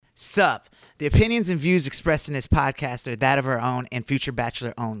Sup. The opinions and views expressed in this podcast are that of our own and Future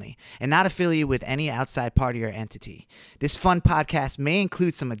Bachelor only, and not affiliated with any outside party or entity. This fun podcast may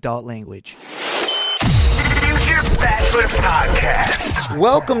include some adult language. Future Bachelor Podcast.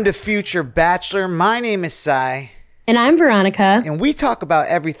 Welcome to Future Bachelor. My name is Sai. And I'm Veronica. And we talk about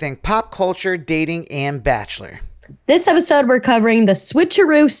everything pop culture, dating, and Bachelor. This episode, we're covering the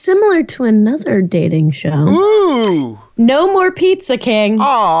switcheroo similar to another dating show. Ooh. No More Pizza King.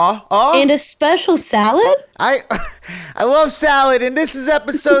 Aw. And a special salad? I love salad, and this is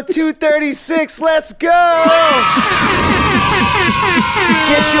episode 236. Let's go.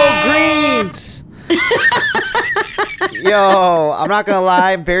 Get your greens. Yo, I'm not gonna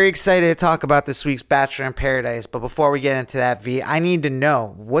lie, I'm very excited to talk about this week's Bachelor in Paradise. But before we get into that, V, I need to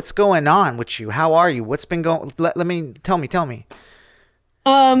know what's going on with you. How are you? What's been going? Tell me.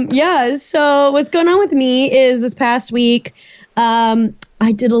 Yeah. So what's going on with me is this past week, I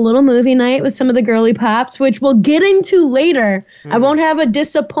did a little movie night with some of the girly pops, which we'll get into later. I won't have a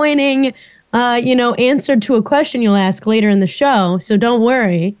disappointing, answer to a question you'll ask later in the show. So don't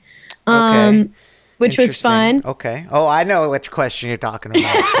worry. Okay. Which was fun. Okay. Oh, I know which question you're talking about.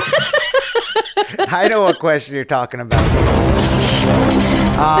 I know what question you're talking about.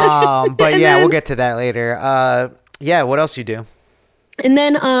 But yeah, we'll get to that later. Yeah, what else you do? And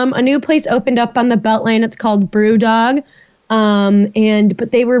then a new place opened up on the Beltline. It's called Brewdog.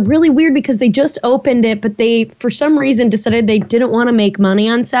 But they were really weird because they just opened it, but they, for some reason, decided they didn't want to make money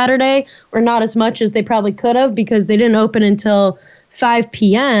on Saturday, or not as much as they probably could have, because they didn't open until 5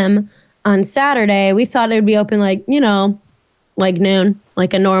 p.m. on Saturday. We thought it would be open like noon,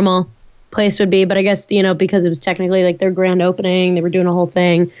 like a normal place would be. But I guess, because it was technically like their grand opening, they were doing a whole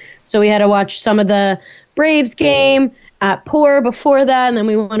thing. So we had to watch some of the Braves game at Poor before that. And then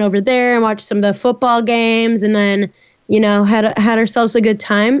we went over there and watched some of the football games, and then, had ourselves a good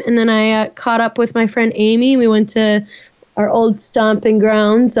time. And then I caught up with my friend Amy. We went to our old stomping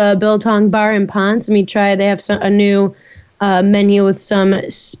grounds, Biltong Bar in Ponce, and they have a new menu with some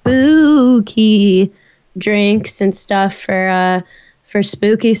spooky drinks and stuff for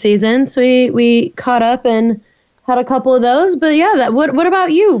spooky season. So we caught up and had a couple of those. But yeah, what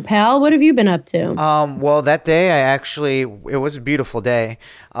about you, pal? What have you been up to? Well, that day it was a beautiful day.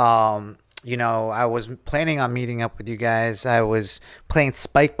 I was planning on meeting up with you guys. I was playing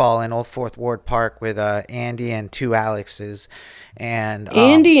spike ball in Old Fourth Ward Park with Andy and two Alexes. And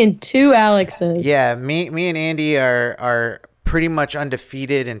Andy and two Alexes. Yeah, me and Andy are pretty much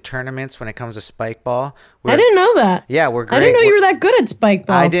undefeated in tournaments when it comes to spike ball. I didn't know that. Yeah, we're great. I didn't know you were that good at spike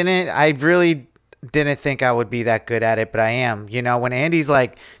ball. I really didn't think I would be that good at it, but I am. When Andy's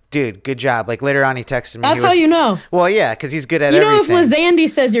like, dude, good job. Like later on, he texted me. That's how you know. Well, yeah, because he's good at everything. If Lizandy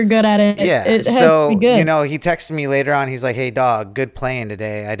says you're good at it, yeah. it has to be good. He texted me later on. He's like, hey, dog, good playing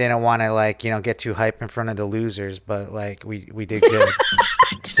today. I didn't want to get too hype in front of the losers, but we did good.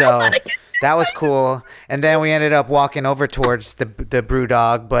 So that was cool. And then we ended up walking over towards the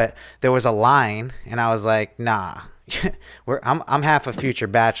Brewdog, but there was a line, and I was like, nah. I'm half a Future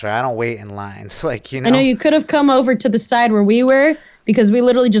Bachelor. I don't wait in lines. I know you could have come over to the side where we were, because we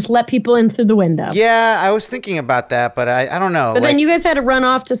literally just let people in through the window. Yeah, I was thinking about that, but I don't know. But then you guys had to run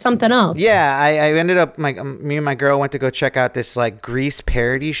off to something else. Yeah, I ended up, me and my girl went to go check out this Grease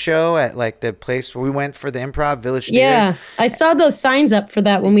parody show at the place where we went for the Improv Village Theater. Yeah, I saw those signs up for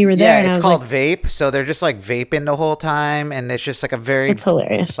that when we were there. Yeah, it's called Vape. So they're just vaping the whole time, and it's just a very it's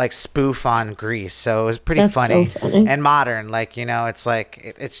hilarious spoof on Grease. So it was pretty funny, so funny and modern. It's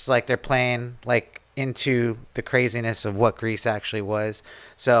just like they're playing into the craziness of what Grease actually was.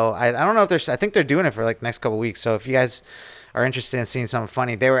 So I don't know if I think they're doing it for next couple weeks. So if you guys are interested in seeing something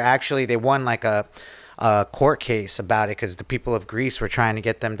funny, they won a court case about it, because the people of Greece were trying to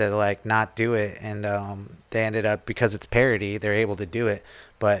get them to not do it, and they ended up, because it's parody, they're able to do it.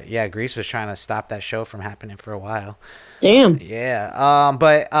 But yeah, Greece was trying to stop that show from happening for a while. Damn. Yeah.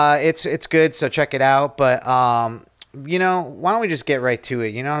 But it's good, so check it out. But why don't we just get right to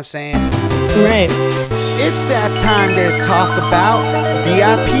it? You know what I'm saying? Right. It's that time to talk about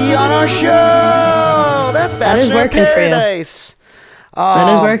VIP on our show. That's Bachelor in Paradise.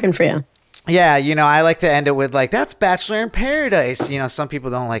 That is working for you. Yeah, I like to end it with that's Bachelor in Paradise. Some people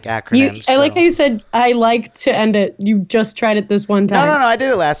don't like acronyms. I like how you said, I like to end it. You just tried it this one time. No, I did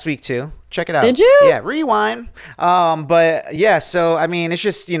it last week too. Check it out. Did you? Yeah, rewind. But yeah, so I mean, it's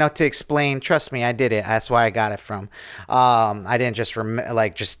just to explain. Trust me, I did it. That's where I got it from. I didn't just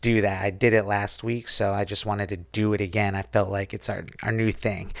just do that. I did it last week, so I just wanted to do it again. I felt like it's our new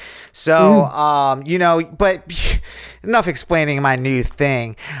thing. So but enough explaining my new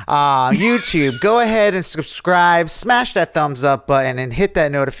thing. YouTube, go ahead and subscribe, smash that thumbs up button, and hit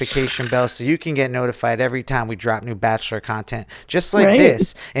that notification bell so you can get notified every time we drop new Bachelor content, just like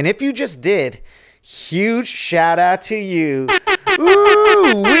this. And if you just did, huge shout out to you.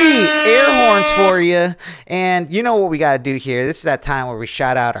 Ooh, air horns for you. And you know what we got to do here. This is that time where we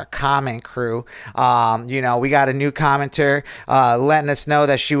shout out our comment crew. We got a new commenter letting us know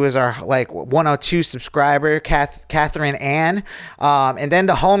that she was our 102 subscriber, Catherine Ann. And then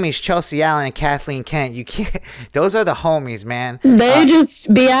the homies, Chelsea Allen and Kathleen Kent. You can't. Those are the homies, man. They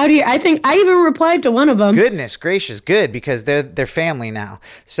just be out here. I think I even replied to one of them. Goodness gracious, good, because they're family now.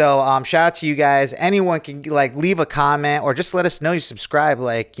 So shout out to you guys. Anyone can leave a comment or just let us know you subscribe,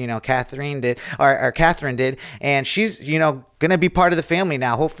 Catherine did, or Catherine did, and she's gonna be part of the family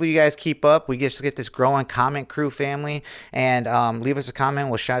now. Hopefully you guys keep up. We just get this growing comment crew family, and leave us a comment.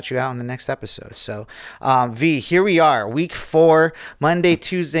 We'll shout you out in the next episode. So V, here we are, week 4, Monday,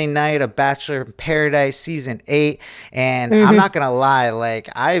 Tuesday night of Bachelor in Paradise season 8, and I'm not gonna lie,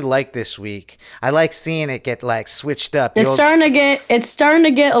 I like this week. I like seeing it get switched up. It's starting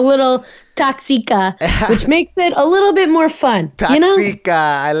to get a little toxica, which makes it a little bit more fun. Toxica,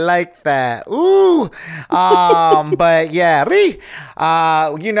 I like that. Ooh, but yeah,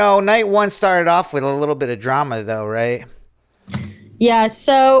 night 1 started off with a little bit of drama, though, right? Yeah.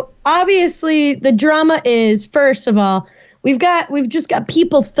 So obviously, the drama is, first of all, we've just got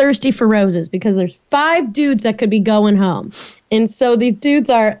people thirsty for roses because there's 5 dudes that could be going home. And so these dudes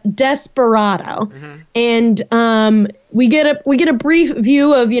are desperado. And we get a brief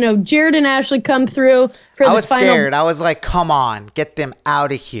view of, Jared and Ashley come through for this final. I was scared. I was like, come on, get them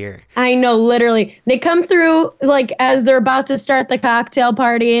out of here. I know, literally. They come through as they're about to start the cocktail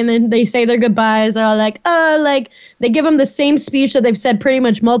party, and then they say their goodbyes. They're all they give them the same speech that they've said pretty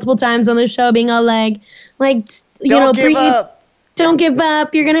much multiple times on the show, being all don't give up. Don't give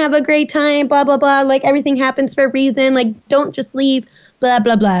up. You're going to have a great time, blah, blah, blah. Everything happens for a reason. Don't just leave, blah,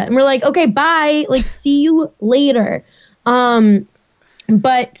 blah, blah. And we're okay, bye. See you later.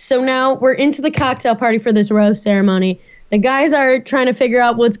 But so now we're into the cocktail party for this rose ceremony. The guys are trying to figure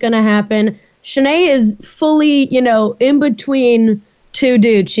out what's going to happen. Shanae is fully, in between 2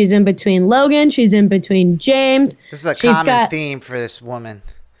 dudes. She's in between Logan. She's in between James. This is a common theme for this woman.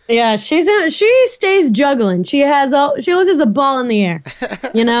 Yeah, she stays juggling. She always has a ball in the air,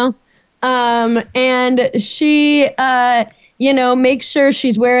 and she, makes sure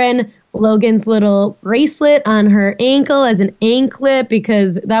she's wearing Logan's little bracelet on her ankle as an anklet,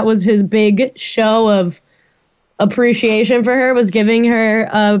 because that was his big show of appreciation for her, was giving her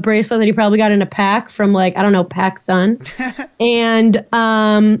a bracelet that he probably got in a pack from PacSun. And,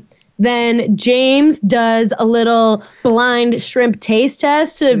 then James does a little blind shrimp taste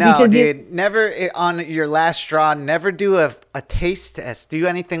test. Never on your last straw. Never do a taste test. Do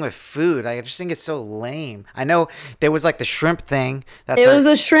anything with food. I just think it's so lame. I know there was the shrimp thing. It was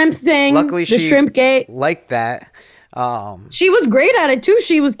a shrimp thing. Luckily, the she shrimp gate liked that. She was great at it too.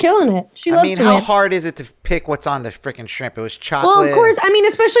 She was killing it. How hard is it to pick what's on the freaking shrimp? It was chocolate. Well, of course.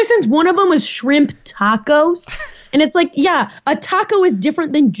 Especially since one of them was shrimp tacos. And it's a taco is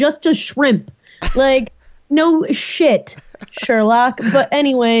different than just a shrimp. No shit, Sherlock. But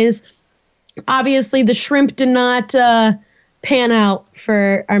anyways, obviously the shrimp did not pan out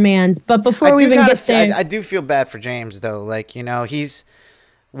for our mans. But before we even get there, I do feel bad for James, though. He's...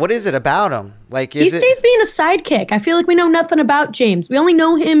 What is it about him? He stays being a sidekick. I feel like we know nothing about James. We only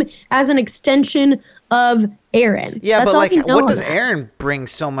know him as an extension of Aaron. Yeah, but what does Aaron bring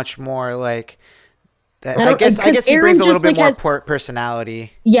so much more? I guess he brings a little bit more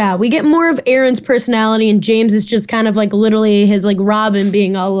personality. Yeah, we get more of Aaron's personality, and James is just kind of literally his Robin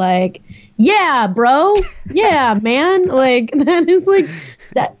being all yeah, bro, yeah, man, that is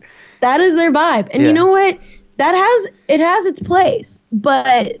that is their vibe, and you know what? It has its place,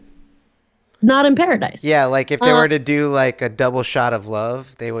 but not in Paradise. Yeah, if they were to do a double shot of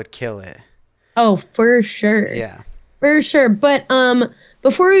love, they would kill it. Oh, for sure. Yeah. For sure. But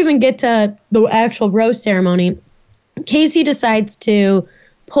before we even get to the actual rose ceremony, Casey decides to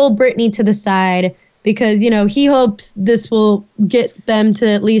pull Brittany to the side because, he hopes this will get them to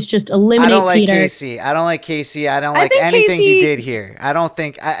at least just eliminate Peter. I don't like Casey. I don't like anything he did here. I don't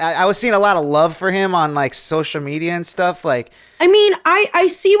think... I was seeing a lot of love for him on, social media and stuff. I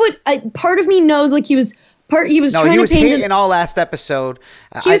see what... part of me knows, he was He was No, trying he to was paint hating all last episode.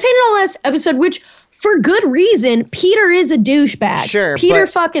 He was hating all last episode, which for good reason. Peter is a douchebag. Sure, Peter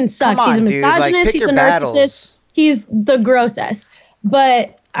but fucking sucks. come on, He's a dude. Like, misogynist. pick He's your a narcissist. battles. He's the grossest.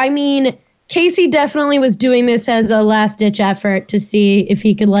 But I mean, Casey definitely was doing this as a last ditch effort to see if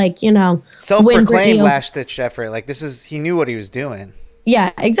he could, like, you know, win Self-proclaimed Brittany. last ditch effort. Like, he knew what he was doing.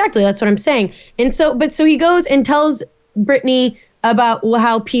 Yeah, exactly. That's what I'm saying. And so he goes and tells Brittany about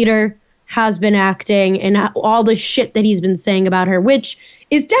how Peter has been acting and all the shit that he's been saying about her, which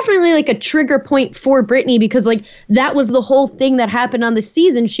is definitely like a trigger point for Brittany, because like that was the whole thing that happened on the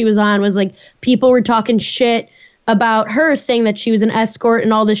season she was on, was like people were talking shit about her, saying that she was an escort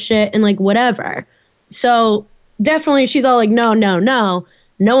and all this shit and like whatever. So definitely she's all like, no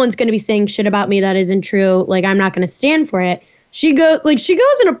one's going to be saying shit about me that isn't true. Like, I'm not going to stand for it. She goes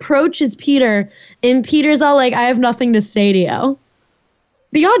and approaches Peter, and Peter's all like, I have nothing to say to you.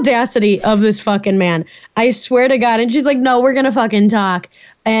 The audacity of this fucking man. I swear to God. And she's like, no, we're going to fucking talk.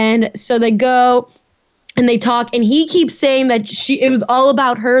 And so they go and they talk, and he keeps saying that it was all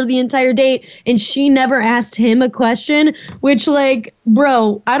about her the entire date, and she never asked him a question, which, like,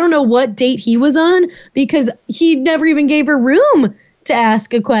 bro, I don't know what date he was on, because he never even gave her room to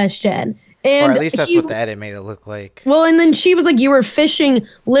ask a question. And or at least that's what the edit made it look like. Well, and then she was like, you were fishing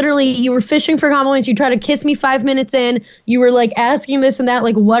for compliments. You tried to kiss me 5 minutes in. You were like asking this and that.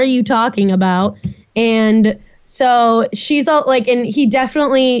 Like, what are you talking about? And so she's all like, and he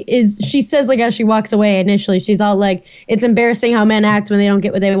definitely is. She says, like, as she walks away initially, she's all like, it's embarrassing how men act when they don't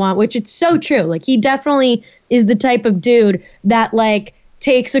get what they want, which it's so true. Like, he definitely is the type of dude that, like,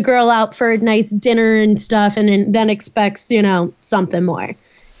 takes a girl out for a nice dinner and stuff, and then expects, you know, something more.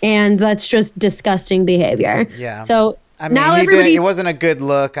 And that's just disgusting behavior. Yeah. So I mean, now it wasn't a good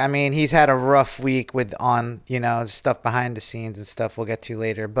look. I mean, he's had a rough week stuff behind the scenes and stuff we'll get to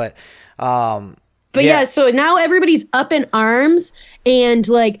later. But yeah, so now everybody's up in arms, and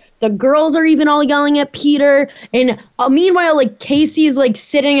like the girls are even all yelling at Peter. And meanwhile, like Casey is like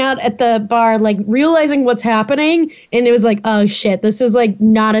sitting out at the bar, like realizing what's happening. And it was like, oh shit, this is like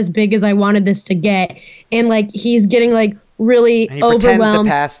not as big as I wanted this to get. And like he's getting like really and he overwhelmed. pretends to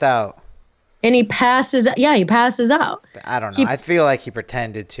pass out. And he passes out. I don't know. I feel like he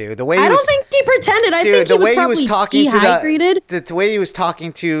pretended to. I don't think he pretended. I think the he way was he was talking dehydrated. the way he was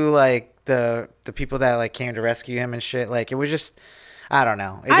talking to like the people that like came to rescue him and shit, like it was just, I don't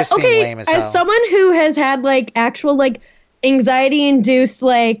know. It just seemed lame as hell. As someone who has had like actual like anxiety induced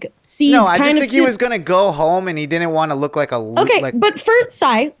like sees No, I just think he was gonna go home and he didn't want to look like a Okay, but for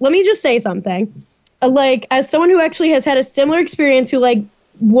Sai, let me just say something. Like, as someone who actually has had a similar experience, who like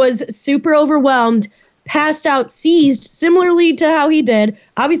was super overwhelmed, passed out, seized, similarly to how he did.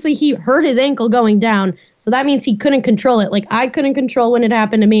 Obviously, he hurt his ankle going down, so that means he couldn't control it. Like, I couldn't control when it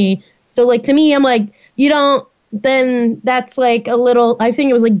happened to me. So, like, to me, I'm like, then that's like a little, I think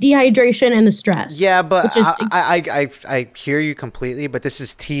it was like dehydration and the stress. Yeah, but I hear you completely, but this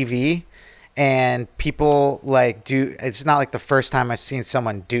is TV. And people it's not like the first time I've seen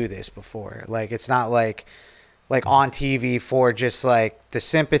someone do this before. Like, it's not like on TV for just like the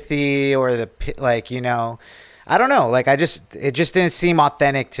sympathy or the, like, you know, I don't know. Like, it just didn't seem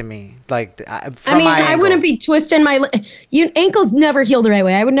authentic to me. Like, I wouldn't be twisting my ankles never heal the right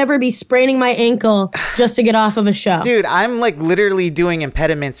way. I would never be spraining my ankle just to get off of a show. Dude, I'm like literally doing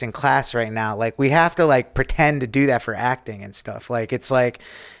impediments in class right now. Like, we have to like pretend to do that for acting and stuff. Like, it's like,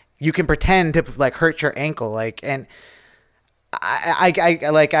 you can pretend to like hurt your ankle, like, and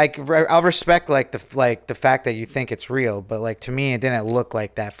I'll respect like the fact that you think it's real, but like to me it didn't look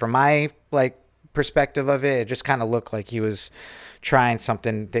like that. From my like perspective of it, it just kind of looked like he was trying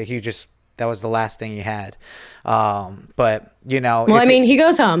something that was the last thing he had. But you know, well, I mean, he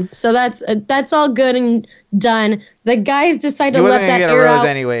goes home, so that's all good and done. The guys decide to let that air out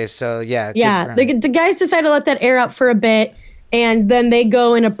anyways. So yeah, the guys decide to let that air out for a bit. And then they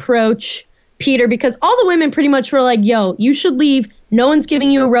go and approach Peter, because all the women pretty much were like, yo, you should leave. No one's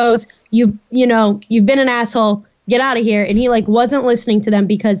giving you a rose. You've been an asshole. Get out of here. And he like wasn't listening to them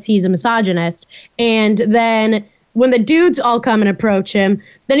because he's a misogynist. And then when the dudes all come and approach him,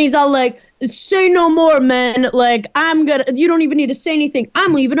 then he's all like, say no more, man. Like, you don't even need to say anything.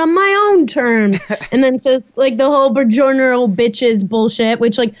 I'm leaving on my own terms. And then says like the whole buongiorno bitches bullshit,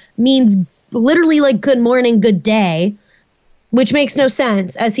 which like means literally like good morning, good day. Which makes no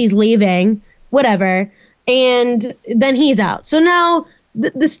sense as he's leaving, whatever. And then he's out. So now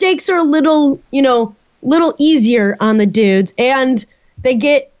the stakes are a little easier on the dudes. And they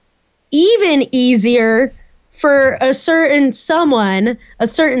get even easier for a certain someone, a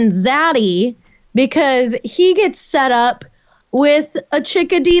certain zaddy, because he gets set up with a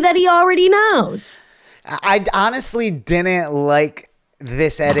chickadee that he already knows. I honestly didn't like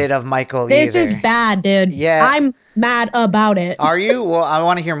this edit of Michael This either. is bad, dude. Yeah. I'm mad about it. Are you? Well, I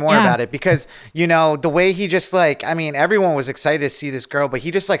want to hear more about it because, you know, the way he just like, I mean, everyone was excited to see this girl, but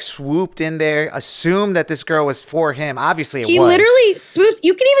he just like swooped in there, assumed that this girl was for him. Obviously, He literally swoops.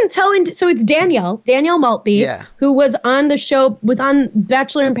 You can even tell. So it's Danielle Maltby, Yeah. who was on the show, was on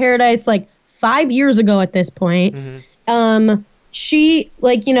Bachelor in Paradise like 5 years ago at this point. She,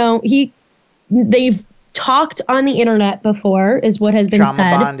 like, you know, they've talked on the internet before, is what has been trauma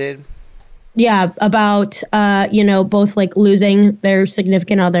said. bonded. Yeah, about you know, both like losing their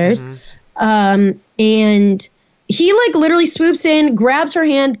significant others. And he like literally swoops in, grabs her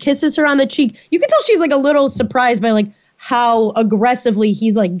hand, kisses her on the cheek. You can tell she's like a little surprised by like how aggressively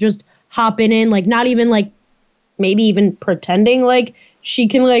he's like just hopping in, like not even like maybe even pretending like she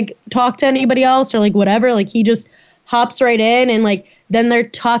can like talk to anybody else or like whatever. Like he just hops right in, and like then they're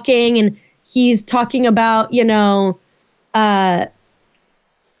talking, and he's talking about, you know,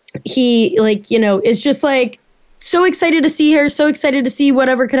 he like, you know, is just like so excited to see her, so excited to see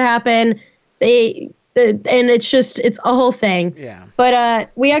whatever could happen. And it's a whole thing. Yeah.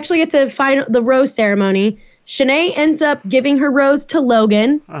 But we actually get to find the rose ceremony. Shanae ends up giving her rose to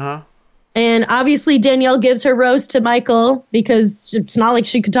Logan. And obviously Danielle gives her rose to Michael because it's not like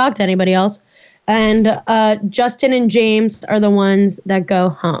she could talk to anybody else. And Justin and James are the ones that go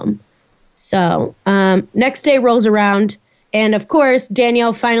home. So next day rolls around. And of course,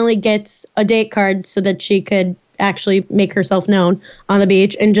 Danielle finally gets a date card so that she could actually make herself known on the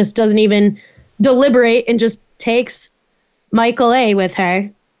beach, and just doesn't even deliberate and just takes Michael A with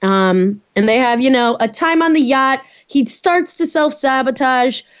her. And they have, you know, a time on the yacht. He starts to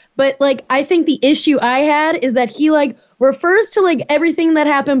self-sabotage. But like, I think the issue I had is that he like refers to like everything that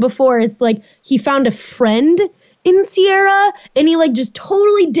happened before. It's like he found a friend in Sierra, and he like just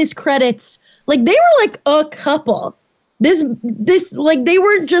totally discredits, like they were like a couple. This like they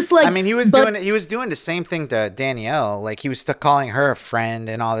weren't just like. I mean, he was doing the same thing to Danielle. Like he was still calling her a friend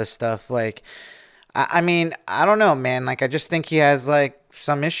and all this stuff. Like, I mean, I don't know, man. Like I just think he has like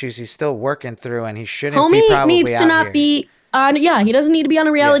some issues he's still working through, and he shouldn't be probably needs to not be on. Yeah, he doesn't need to be on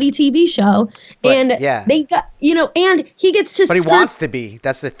a reality TV show. But, and they got, you know, and he gets to. But he wants to be.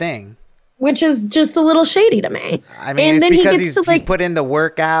 That's the thing. Which is just a little shady to me. I mean, and it's then because he's put in the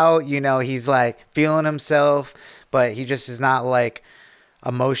workout. You know, he's like feeling himself. But he just is not like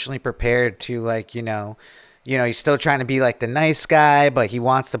emotionally prepared to like, you know, he's still trying to be like the nice guy, but he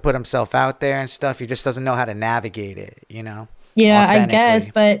wants to put himself out there and stuff. He just doesn't know how to navigate it, you know? Yeah, I guess.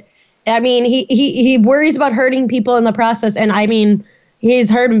 But I mean, he worries about hurting people in the process. And I mean, he's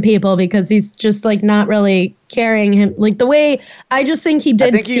hurting people because he's just like not really carrying him like the way I just think he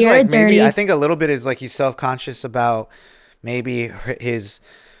did Sierra dirty. I think a little bit is like he's self-conscious about maybe his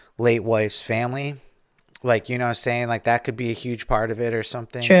late wife's family. Like, you know what I'm saying? Like, that could be a huge part of it or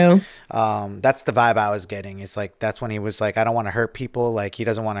something. True. That's the vibe I was getting. It's like, that's when he was like, I don't want to hurt people. Like, he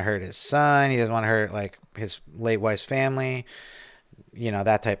doesn't want to hurt his son. He doesn't want to hurt, like, his late wife's family. You know,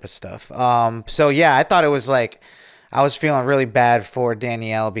 that type of stuff. So, yeah, I thought it was like, I was feeling really bad for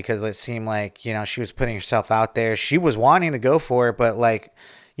Danielle because it seemed like, you know, she was putting herself out there. She was wanting to go for it, but, like,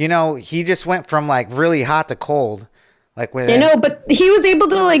 you know, he just went from, like, really hot to cold. Like with but he was able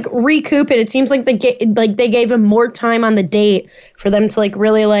to like recoup it. It seems like they gave him more time on the date for them to like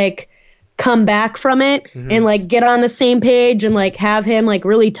really like come back from it and like get on the same page and like have him like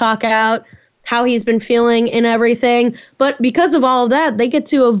really talk out how he's been feeling and everything. But because of all of that, they get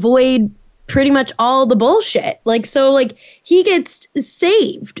to avoid pretty much all the bullshit. Like, so like he gets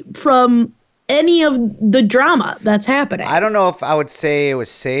saved from any of the drama that's happening. I don't know if I would say it was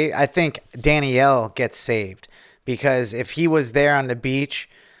saved. I think Danielle gets saved. Because if he was there on the beach,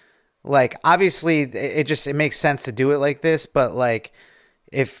 like obviously it makes sense to do it like this, but like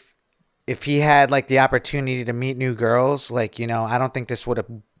if he had like the opportunity to meet new girls, like, you know, I don't think this would have,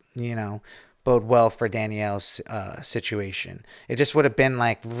 you know, bode well for Danielle's situation. It just would have been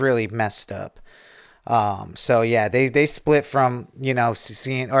like really messed up. So yeah, they split from, you know,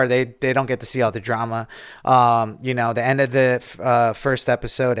 seeing, or they don't get to see all the drama. You know, the end of the first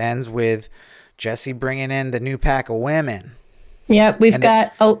episode ends with Jesse bringing in the new pack of women. Yep, we've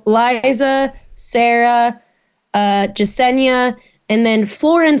got Eliza, Sarah, Jasenia, and then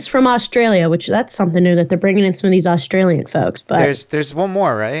Florence from Australia, which that's something new that they're bringing in some of these Australian folks. But there's one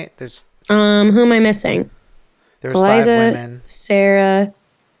more, right? There's who am I missing? There's Eliza, 5 women. Sarah,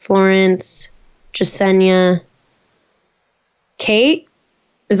 Florence, Jasenia, Kate.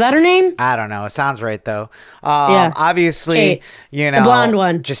 Is that her name? I don't know. It sounds right though. Yeah. Obviously, Kate, you know, the blonde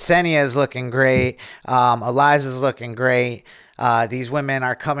one. Jasenia is looking great. Eliza's looking great. These women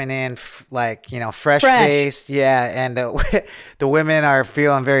are coming in fresh faced, yeah, and the women are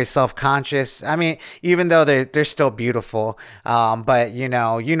feeling very self conscious. I mean, even though they're still beautiful, but you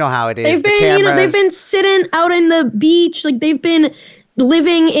know how it is. They've been sitting out in the beach, like they've been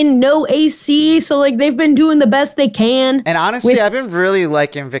living in no AC, so like they've been doing the best they can. And honestly, I've been really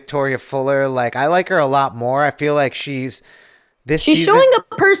liking Victoria Fuller. Like, I like her a lot more. I feel like she's showing a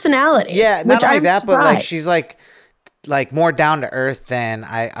personality. Yeah, not only that, surprised. but like she's like more down to earth than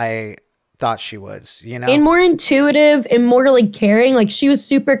I thought she was, you know? And more intuitive and more like caring. Like she was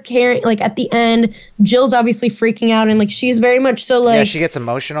super caring. Like at the end, Jill's obviously freaking out and like she's very much so like... Yeah, she gets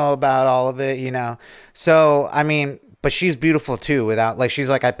emotional about all of it, you know? So, I mean, but she's beautiful too without... Like,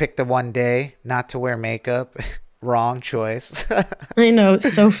 she's like, I picked the one day not to wear makeup. Wrong choice. I know,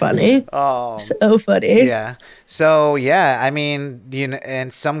 so funny. Oh, so funny. Yeah. So yeah, I mean,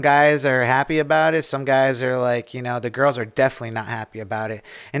 and some guys are happy about it. Some guys are like, the girls are definitely not happy about it.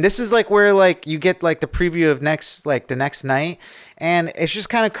 And this is like where like you get like the preview of the next night, and it's just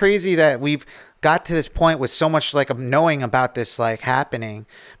kind of crazy that we've got to this point with so much like knowing about this like happening,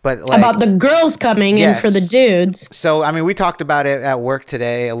 but like about the girls coming in for the dudes. So I mean, we talked about it at work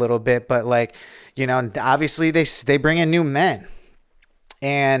today a little bit, but like. Obviously they bring in new men,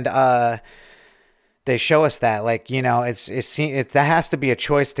 and they show us that like that has to be a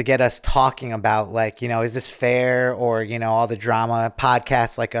choice to get us talking about like is this fair, or all the drama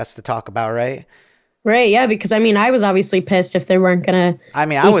podcasts like us to talk about, right? Right, yeah, because I mean I was obviously pissed if they weren't gonna. I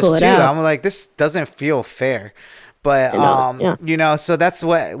mean, I was too. I'm like, this doesn't feel fair. But so that's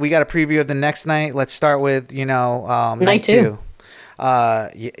what we got a preview of the next night. Let's start with night two.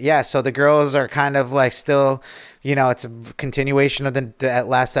 So the girls are kind of like still, it's a continuation of the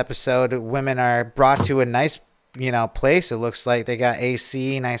last episode. Women are brought to a nice, place. It looks like they got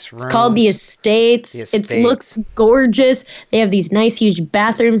AC, nice rooms. It's called the Estates. It looks gorgeous. They have these nice, huge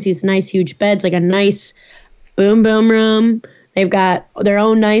bathrooms, these nice, huge beds, like a nice boom room. They've got their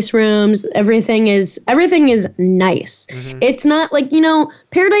own nice rooms. Everything is nice. Mm-hmm. It's not like,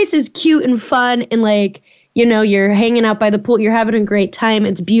 Paradise is cute and fun and like, you're hanging out by the pool, you're having a great time,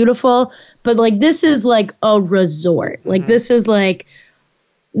 it's beautiful, but like this is like a resort. Like this is luxe.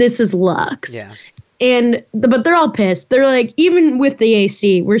 Yeah. But they're all pissed. They're like, even with the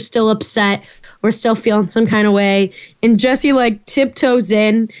AC, we're still upset. We're still feeling some kind of way. And Jesse like tiptoes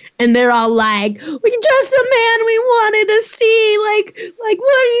in and they're all like, "We just the man we wanted to see. Like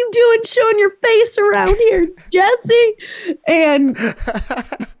what are you doing showing your face around here, Jesse?" And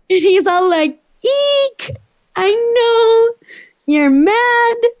he's all like, "Eek, I know you're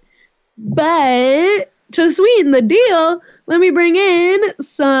mad, but to sweeten the deal, let me bring in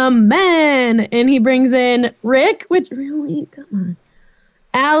some men." And he brings in Rick, which really, come on.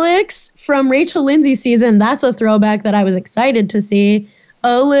 Alex from Rachel Lindsay's season. That's a throwback that I was excited to see.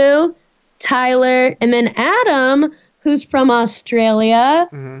 Olu, Tyler, and then Adam, who's from Australia.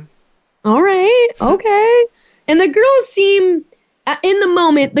 Mm-hmm. All right, okay. And the girls seem... in the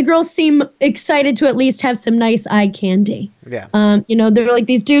moment, the girls seem excited to at least have some nice eye candy. Yeah. They're like,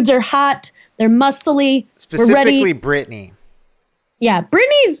 these dudes are hot. They're muscly. Specifically Brittany. Yeah,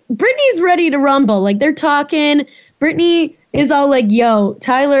 Brittany's ready to rumble. Like, they're talking. Brittany is all like, "Yo,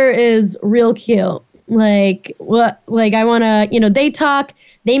 Tyler is real cute. Like, what? Like, I want to, they talk.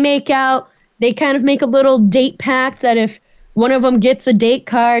 They make out. They kind of make a little date pact that if one of them gets a date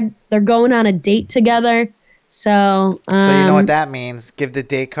card, they're going on a date together. So you know what that means? Give the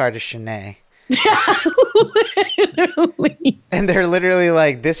date card to Shanae. Literally. And they're literally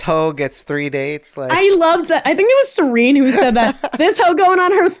like, this hoe gets 3 dates. Like, I loved that. I think it was Serene who said that. This hoe going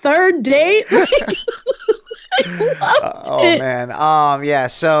on her 3rd date. Like, I loved it. Man. Yeah.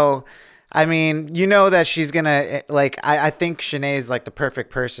 So, I mean, that she's gonna like. I think Shanae is like the perfect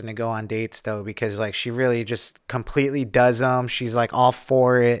person to go on dates though, because like she really just completely does them. She's like all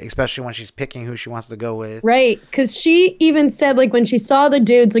for it, especially when she's picking who she wants to go with. Right, because she even said like when she saw the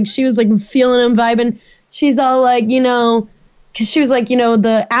dudes, like she was like feeling them, vibing. She's all like, because she was like,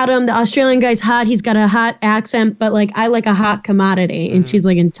 the Adam, the Australian guy's hot. He's got a hot accent, but like I like a hot commodity. And she's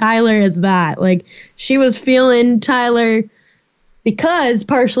like, and Tyler is that. Like she was feeling Tyler.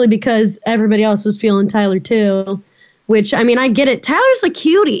 Partially because everybody else was feeling Tyler too, which, I mean, I get it. Tyler's a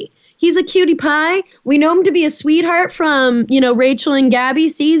cutie. He's a cutie pie. We know him to be a sweetheart from, Rachel and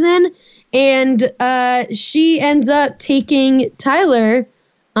Gabby's season. And she ends up taking Tyler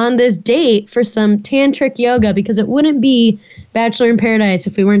on this date for some tantric yoga, because it wouldn't be Bachelor in Paradise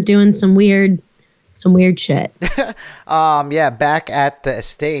if we weren't doing some weird shit. Yeah, back at the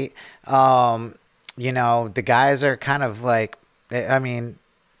estate, the guys are kind of like, I mean,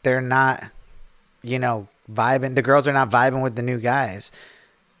 they're not, vibing. The girls are not vibing with the new guys.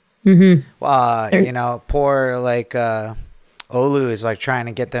 Mm-hmm. You know, poor like Olu is like trying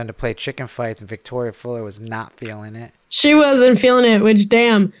to get them to play chicken fights, and Victoria Fuller was not feeling it. She wasn't feeling it, which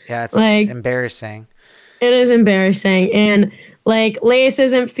damn. Yeah, it's like embarrassing. It is embarrassing, and like Lace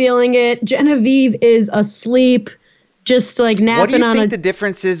isn't feeling it. Genevieve is asleep, just like napping on What do you think the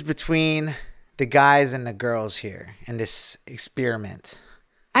difference is between the guys and the girls here in this experiment?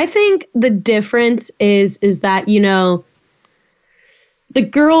 I think the difference is that, you know, the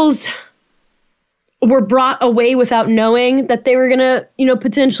girls were brought away without knowing that they were gonna, you know,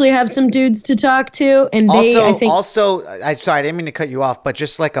 potentially have some dudes to talk to, and I'm sorry, I didn't mean to cut you off, but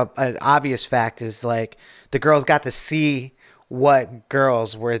just like an obvious fact is like the girls got to see what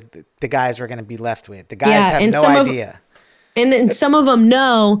girls were the guys were going to be left with. The guys have no idea. And then some of them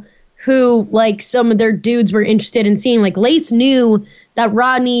know who, like, some of their dudes were interested in seeing. Like, Lace knew that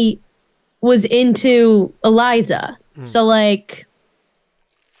Rodney was into Eliza. So, like,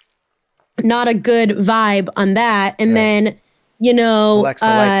 not a good vibe on that. And then, you know, Alexa,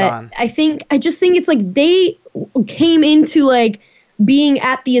 lights on. I just think it's like they came into, like, being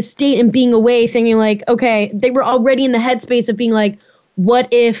at the estate and being away thinking, like, okay, they were already in the headspace of being like, what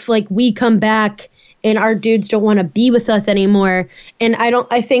if, like, we come back and our dudes don't want to be with us anymore? And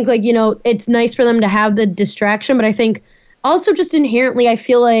I think, like, you know, it's nice for them to have the distraction, but I think also just inherently, I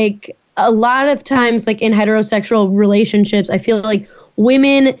feel like a lot of times, like, in heterosexual relationships, I feel like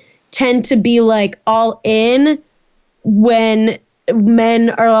women tend to be, like, all in when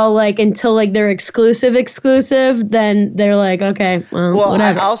men are all like, until like they're exclusive, then they're like, okay, well,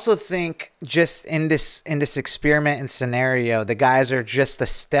 whatever. I also think just in this experiment and scenario, the guys are just a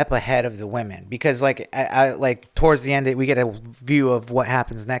step ahead of the women, because like I like towards the end we get a view of what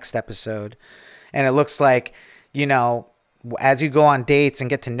happens next episode, and it looks like, you know, as you go on dates and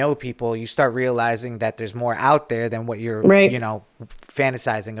get to know people, you start realizing that there's more out there than what you're you know,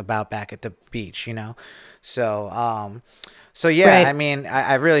 fantasizing about back at the beach, you know. So yeah, I mean,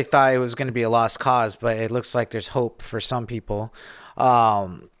 I really thought it was going to be a lost cause, but it looks like there's hope for some people.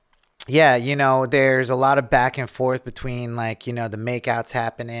 Yeah, you know, there's a lot of back and forth between, like, you know, the makeouts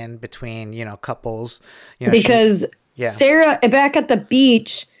happening between, you know, couples. You know, because Sarah, back at the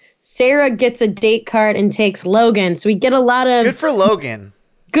beach, Sarah gets a date card and takes Logan. So we get a lot of... Good for Logan.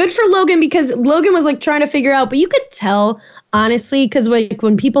 Good for Logan, because Logan was like trying to figure out, but you could tell, honestly, because like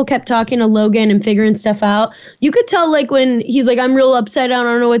when people kept talking to Logan and figuring stuff out, you could tell, like, when he's like, I'm real upset, I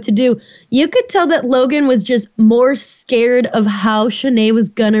don't know what to do. You could tell that Logan was just more scared of how Shanae was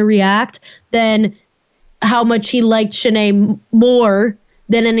gonna react than how much he liked Shanae more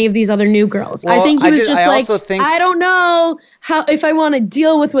than any of these other new girls. Well, I think he was I don't know if I want to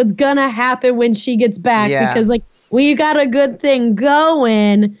deal with what's gonna happen when she gets back, because like, we got a good thing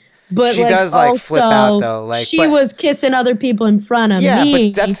going, but she like, does like flip out though. Like, she was kissing other people in front of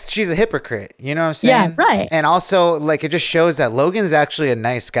me. Yeah, but she's a hypocrite. You know what I'm saying? Yeah, right. And also, like, it just shows that Logan's actually a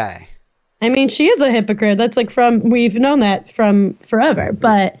nice guy. I mean, she is a hypocrite. That's like we've known that from forever.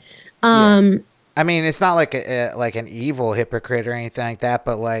 But I mean, it's not like like an evil hypocrite or anything like that.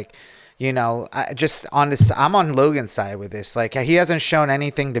 But like, you know, I'm on Logan's side with this. Like, he hasn't shown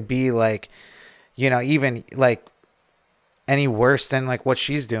anything to be like, you know, even like any worse than like what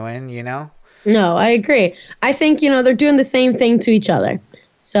she's doing, you know? No, I agree. I think, you know, they're doing the same thing to each other.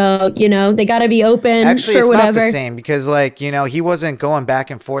 So, you know, they got to be open Actually, for it's whatever. not the same, because like, you know, he wasn't going back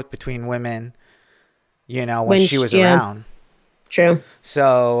and forth between women, you know, when she was around. True.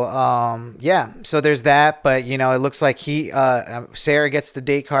 So, so there's that. But, you know, it looks like Sarah gets the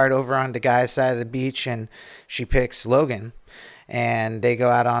date card over on the guy's side of the beach, and she picks Logan, and they go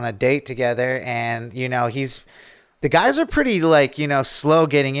out on a date together. And, you know, the guys are pretty, like, you know, slow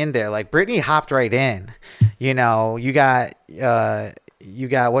getting in there. Like, Brittany hopped right in. You know, you got Andrew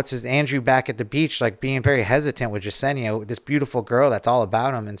back at the beach, like, being very hesitant with Jasenia, this beautiful girl that's all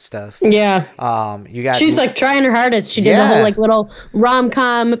about him and stuff. Yeah. She's like trying her hardest. She did the whole like little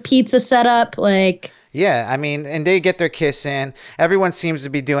rom-com pizza setup, like. Yeah, I mean, and they get their kiss in. Everyone seems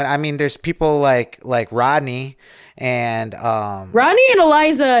to be doing. I mean, there's people like Rodney and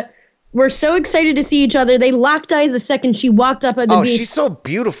Eliza were so excited to see each other. They locked eyes the second she walked up at the beach. Oh, she's so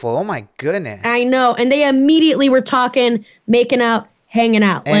beautiful. Oh my goodness. I know. And they immediately were talking, making out, hanging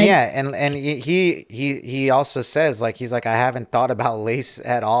out. And like, and he also says, like, he's like, I haven't thought about Lace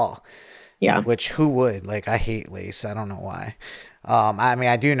at all. Yeah. Which, who would? Like, I hate Lace. I don't know why. I mean,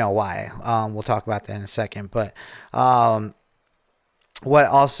 I do know why. We'll talk about that in a second. But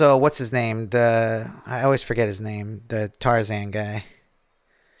what's his name? I always forget his name. The Tarzan guy.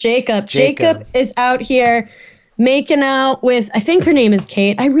 Jacob is out here making out with, I think her name is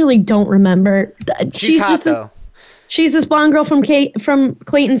Kate. I really don't remember. She's hot, just this, though. she's this blonde girl from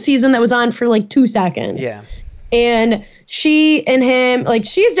Clayton's season that was on for like 2 seconds. Yeah. And she and him, like,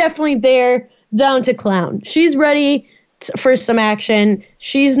 she's definitely there, down to clown. She's ready for some action.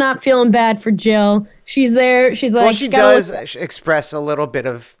 She's not feeling bad for Jill. She's there. She's like, well, she does express a little bit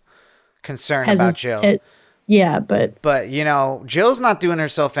of concern about Jill. Yeah, but you know, Jill's not doing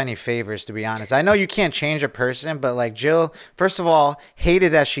herself any favors, to be honest. I know you can't change a person, but like Jill, first of all,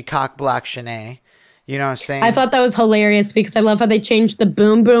 hated that she cock-blocked Shanae. You know what I'm saying? I thought that was hilarious because I love how they changed the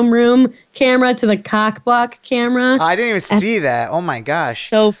boom boom room camera to the cock block camera. I didn't even see that. Oh my gosh.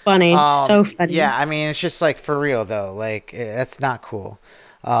 So funny. So funny. Yeah, I mean, it's just like for real though. Like that's not cool.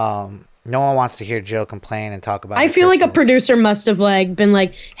 No one wants to hear Jill complain and talk about I feel like a producer must have like been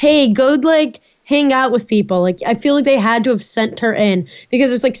like, "Hey, go like hang out with people." Like I feel like they had to have sent her in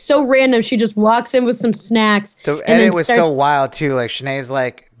because it's like so random. She just walks in with some snacks. The edit was so wild too. Like Shanae's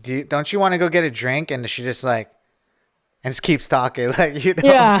like, don't you want to go get a drink? And she just like, and just keeps talking. Like, you know?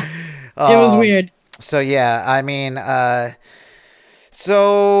 Yeah. It was weird. So, yeah, I mean,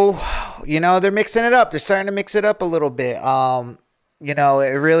 so, you know, they're mixing it up. They're starting to mix it up a little bit. You know,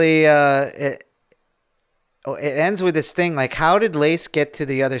 it really, it ends with this thing. Like, how did Lace get to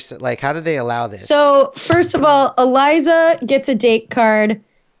the other side? Like, how did they allow this? So, first of all, Eliza gets a date card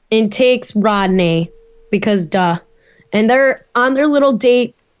and takes Rodney because duh. And they're on their little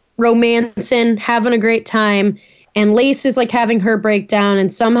date, romancing, having a great time, and Lace is like having her breakdown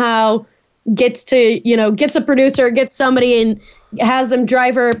and somehow gets a producer, gets somebody and has them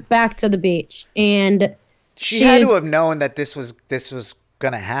drive her back to the beach. And she had to have known that this was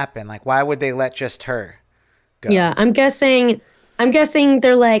gonna happen. Like, why would they let just her go? Yeah, I'm guessing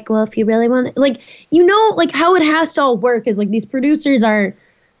they're like, well, if you really want it, like, you know, like how it has to all work is like these producers are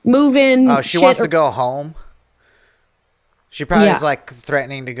moving. Oh, she wants to go home. She probably is like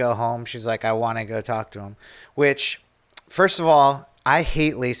threatening to go home. She's like, I want to go talk to him. Which, first of all, I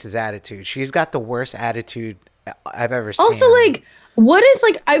hate Lace's attitude. She's got the worst attitude I've ever seen. Also, like, what is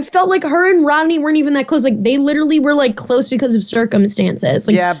like? I felt like her and Rodney weren't even that close. Like, they literally were like close because of circumstances.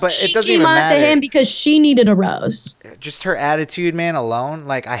 Like, yeah, but it doesn't even matter. She came on to him because she needed a rose. Just her attitude, man, alone.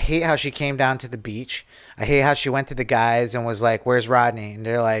 Like, I hate how she came down to the beach. I hate how she went to the guys and was like, "Where's Rodney?" And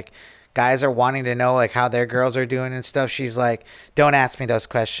they're like, guys are wanting to know like how their girls are doing and stuff. She's like, don't ask me those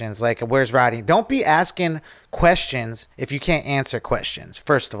questions. Like, where's Rodney? Don't be asking questions if you can't answer questions,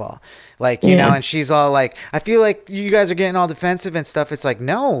 first of all. Like, you know, and she's all like, I feel like you guys are getting all defensive and stuff. It's like,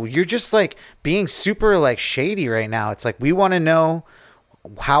 no, you're just like being super like shady right now. It's like, we want to know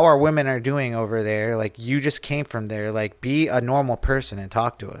how our women are doing over there. Like, you just came from there. Like, be a normal person and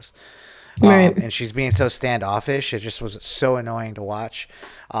talk to us. Right. And she's being so standoffish. It just was so annoying to watch.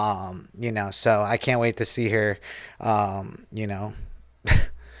 You know, so I can't wait to see her, you know,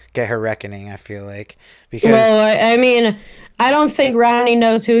 get her reckoning, I feel like. Because, well, I mean, I don't think Rodney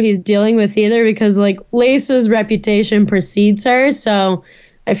knows who he's dealing with either because, like, Lace's reputation precedes her. So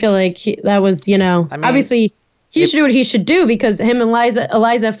I feel like that was, you know, I mean, obviously he should do what he should do because him and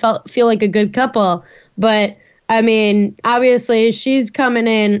Eliza feel like a good couple. But I mean, obviously, she's coming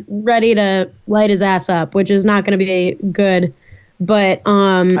in ready to light his ass up, which is not going to be good. But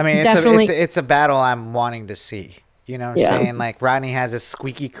I mean, definitely, it's a battle I'm wanting to see. You know what I'm saying? Like, Rodney has a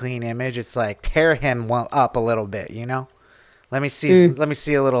squeaky clean image. It's like, tear him up a little bit, you know? Let me see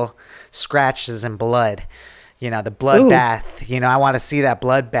a little scratches and blood. You know, the blood bath. You know, I want to see that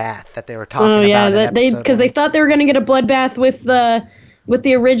blood bath that they were talking about. Yeah, because they thought they were going to get a bloodbath with the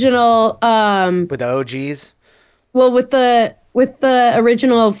original with the OGs. Well, with the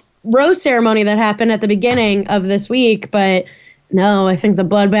original rose ceremony that happened at the beginning of this week, but no, I think the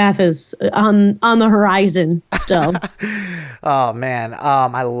bloodbath is on the horizon still. Oh man,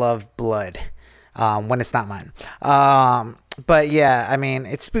 I love blood when it's not mine. But yeah, I mean,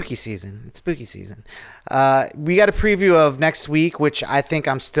 it's spooky season. We got a preview of next week, which I think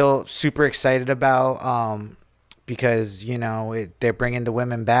I'm still super excited about because, you know, they're bringing the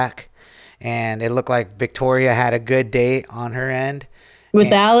women back. And it looked like Victoria had a good date on her end.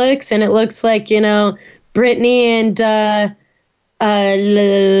 With Alex, and it looks like, you know, Brittany and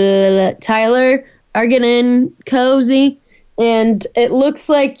Tyler are getting cozy. And it looks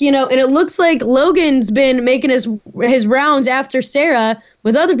like, you know, Logan's been making his rounds after Sarah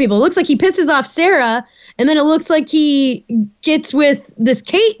with other people. It looks like he pisses off Sarah, and then it looks like he gets with this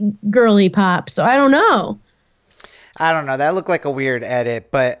Kate girly pop. So I don't know. That looked like a weird edit,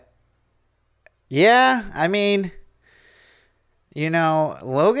 but yeah, I mean, you know,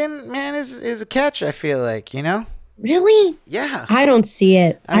 Logan, man, is a catch, I feel like, you know? Really? Yeah. I don't see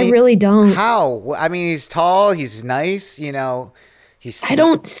it. I mean, really don't. How? I mean, he's tall. He's nice. He's. I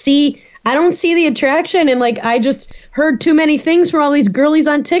don't see the attraction, and like I just heard too many things from all these girlies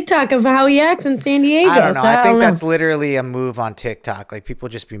on TikTok of how he acts in San Diego. I don't know. So I think don't know. that's literally a move on TikTok. Like people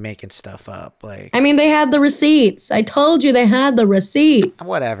just be making stuff up. Like I mean, they had the receipts. I told you they had the receipts.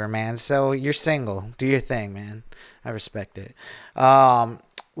 whatever, man. So you're single. Do your thing, man. I respect it.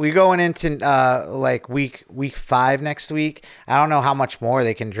 We going into like week 5 next week. I don't know how much more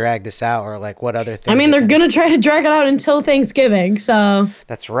they can drag this out, or like what other things. I mean, they're gonna try to drag it out until Thanksgiving. So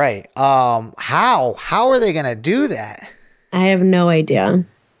That's right. How are they gonna do that? I have no idea.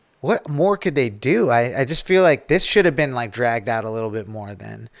 What more could they do? I just feel like this should have been like dragged out a little bit more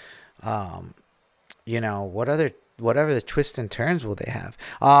than, whatever the twists and turns will they have?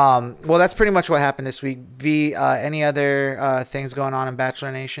 Well, that's pretty much what happened this week. Any other things going on in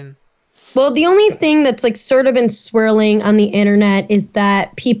Bachelor Nation? Well, the only thing that's like sort of been swirling on the internet is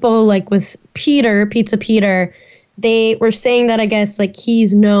that people like with Pizza Peter, they were saying that I guess like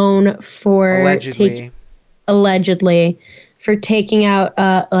he's known for allegedly for taking out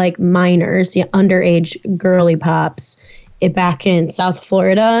like minors, underage girly pops back in South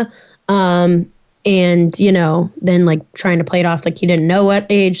Florida. And, then like trying to play it off like he didn't know what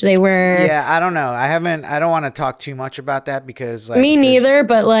age they were. Yeah, I don't know. I don't want to talk too much about that because like, me neither,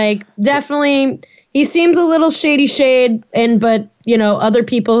 but like definitely he seems a little shade but other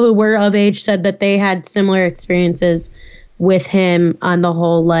people who were of age said that they had similar experiences with him on the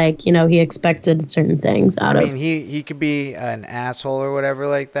whole, like, he expected certain things out of. I mean, he could be an asshole or whatever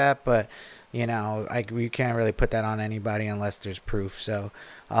like that, but we can't really put that on anybody unless there's proof. So,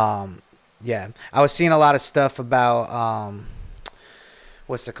 yeah, I was seeing a lot of stuff about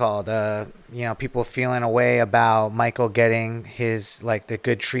what's it called? People feeling a way about Michael getting his like the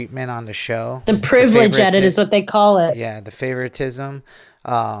good treatment on the show. The privilege edit is what they call it. Yeah, the favoritism.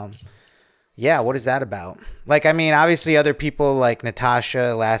 Yeah, what is that about? Like, I mean, obviously other people like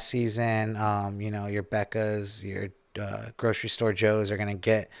Natasha last season, your Beccas, your grocery store Joes are gonna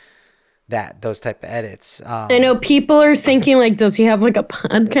get those type of edits. I know people are thinking like, does he have like a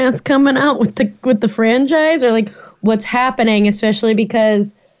podcast coming out with the franchise, or like what's happening? Especially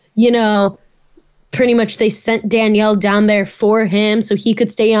because pretty much they sent Danielle down there for him so he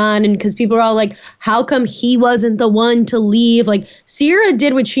could stay on, and because people are all like, how come he wasn't the one to leave? Like Sierra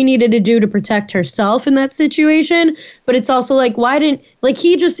did what she needed to do to protect herself in that situation, but it's also like, why didn't like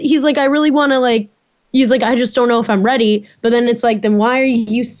he's like, I really want to like. He's like, I just don't know if I'm ready. But then it's like, then why are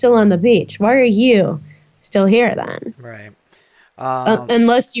you still on the beach? Why are you still here then? Right.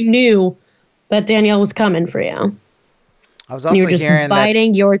 Unless you knew that Danielle was coming for you. I was also hearing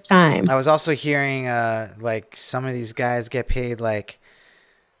biding your time. I was also hearing like some of these guys get paid like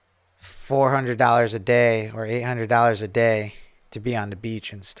 $400 a day or $800 a day to be on the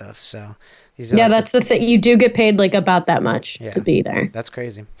beach and stuff. So that's the thing. You do get paid like about that much to be there. That's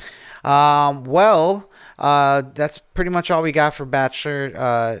crazy. That's pretty much all we got for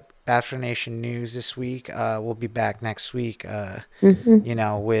Bachelor Nation news this week. We'll be back next week,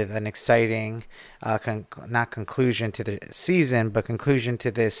 with an exciting, not conclusion to the season, but conclusion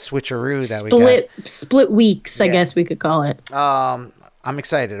to this switcheroo that we got. Split weeks, I guess we could call it. I'm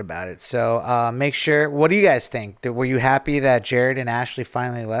excited about it. So, make sure, what do you guys think? Were you happy that Jared and Ashley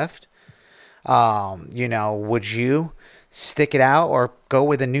finally left? Would you stick it out or go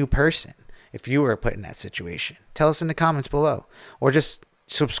with a new person if you were put in that situation? Tell us in the comments below, or just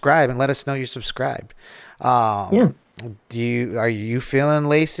subscribe and let us know you're subscribed. Are you feeling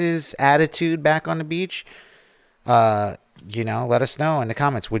Lace's attitude back on the beach? Let us know in the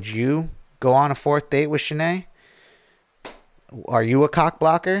comments. Would you go on a 4th date with Shanae? Are you a cock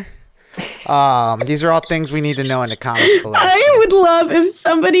blocker? These are all things we need to know in the comments below. I would love if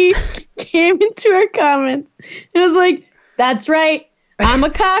somebody came into our comments and was like, that's right, I'm a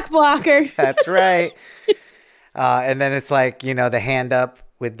cock blocker. That's right. And then it's like, the hand up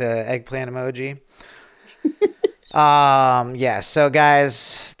with the eggplant emoji. So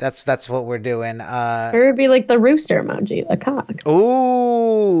guys, that's what we're doing. Or it'd be like the rooster emoji, the cock.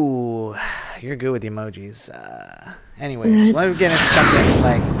 Ooh, you're good with the emojis. Anyways, let me get into something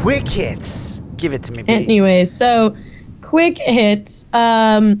like quick hits. Give it to me, baby. Anyways, so quick hits.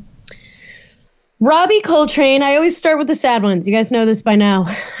 Robbie Coltrane, I always start with the sad ones. You guys know this by now.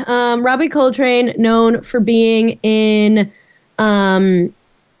 Robbie Coltrane, known for being in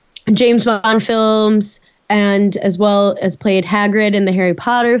James Bond films, and as well as played Hagrid in the Harry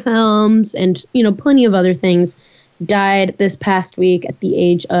Potter films, and plenty of other things, died this past week at the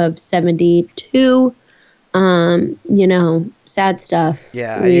age of 72. Sad stuff.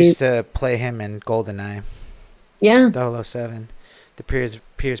 Yeah, I used to play him in GoldenEye. Yeah. 007. The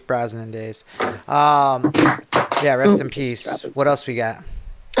Pierce Brosnan days. Yeah, rest in peace. What else we got?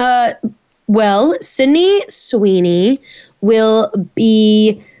 Well, Sydney Sweeney will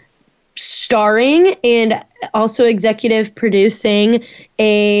be starring and also executive producing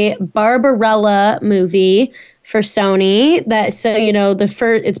a Barbarella movie for Sony.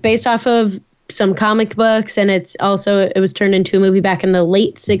 It's based off of some comic books, and it was turned into a movie back in the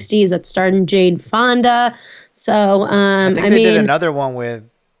late 60s that starred in Jade Fonda. So I think they did another one with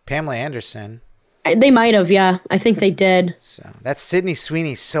Pamela Anderson. They might have, yeah. I think they did. So that's Sydney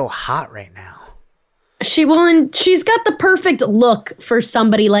Sweeney, so hot right now. And she's got the perfect look for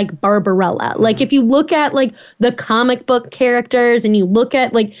somebody like Barbarella. Mm-hmm. Like if you look at like the comic book characters and you look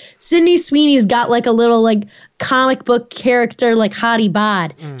at like Sydney Sweeney's got like a little like comic book character like hottie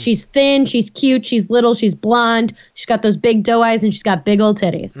bod. She's thin, she's cute, she's little, she's blonde, she's got those big doe eyes, and she's got big old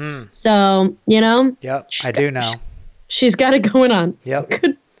titties. So, Yep, I do know. She's got it going on. Yep.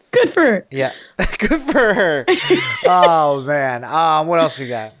 Good for her. Yeah. Good for her. Oh man. What else we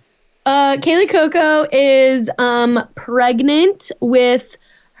got? Kaylee Cuoco is pregnant with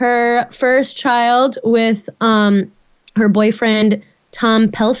her first child with her boyfriend Tom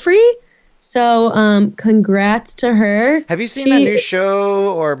Pelphrey. So congrats to her. Have you seen that new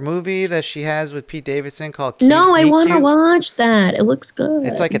show or movie that she has with Pete Davidson called Cute? No, I want to watch that. It looks good.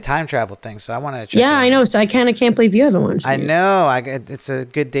 It's like a time travel thing, so I want to check it out. I know. So I kind of can't believe you haven't watched it. I know. It's a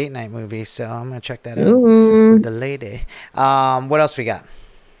good date night movie, so I'm going to check that out Ooh. with the lady. What else we got?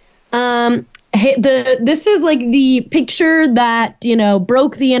 This is like the picture that,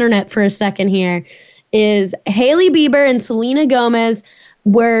 broke the internet for a second here is Hailey Bieber and Selena Gomez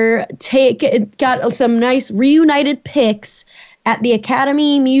got some nice reunited pics at the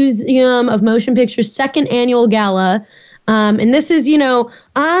Academy Museum of Motion Pictures second annual gala. And this is, on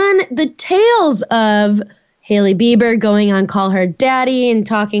the tails of Hailey Bieber going on Call Her Daddy and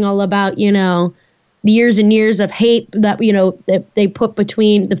talking all about, years and years of hate that, that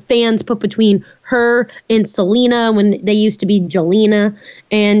the fans put between her and Selena when they used to be Jolena.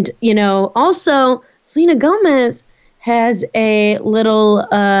 And, also Selena Gomez has a little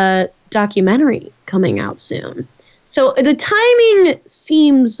documentary coming out soon. So the timing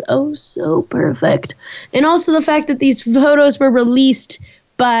seems so perfect. And also the fact that these photos were released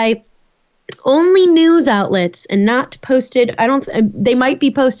by only news outlets and not posted. They might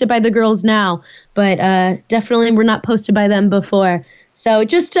be posted by the girls now, but definitely were not posted by them before. So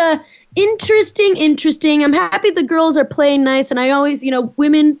just interesting. I'm happy the girls are playing nice, and I always,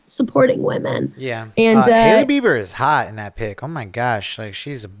 women supporting women. Yeah. And Hailey Bieber is hot in that pic. Oh my gosh, like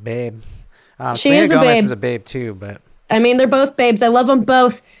she's a babe. Selena Gomez is a babe too, but I mean they're both babes. I love them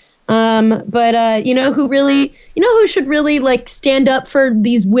both. But who should really like stand up for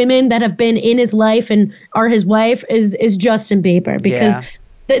these women that have been in his life and are his wife is Justin Bieber, because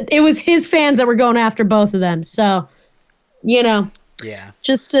it was his fans that were going after both of them. So,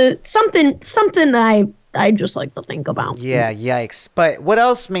 just something I just like to think about. Yeah, yikes. But what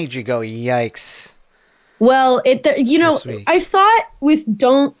else made you go yikes? Well, I thought with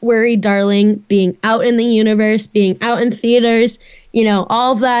Don't Worry, Darling being out in the universe, being out in theaters,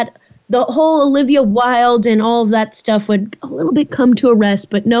 all of that, the whole Olivia Wilde and all of that stuff would a little bit come to a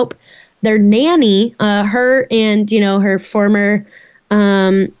rest. But nope, their nanny, her and, her former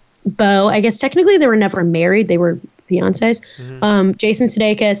beau, I guess technically they were never married. They were fiancés. Mm-hmm. Jason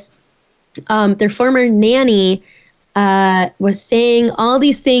Sudeikis, their former nanny was saying all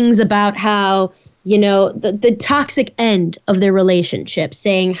these things about how, the toxic end of their relationship,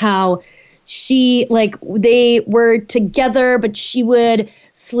 saying how they were together, but she would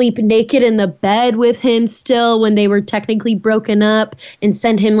sleep naked in the bed with him still when they were technically broken up, and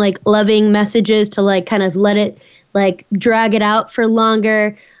send him like loving messages to like kind of let it like drag it out for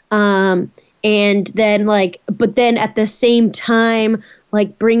longer. And then but then at the same time,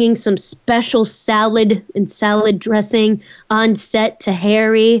 like bringing some special salad and salad dressing on set to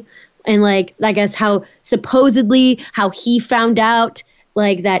Harry. And like, I guess how he found out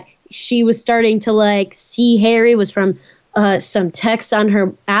like that she was starting to like see Harry was from some text on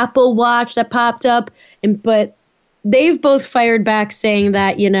her Apple Watch that popped up. But they've both fired back saying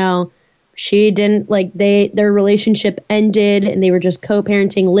that, she didn't their relationship ended and they were just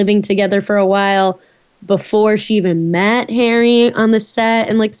co-parenting, living together for a while before she even met Harry on the set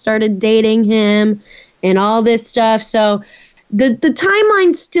and like started dating him and all this stuff. So the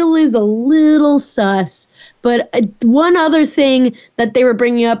timeline still is a little sus, but one other thing that they were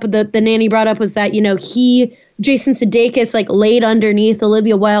bringing up, the nanny brought up, was that, Jason Sudeikis, like laid underneath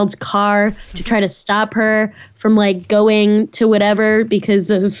Olivia Wilde's car to try to stop her from like going to whatever because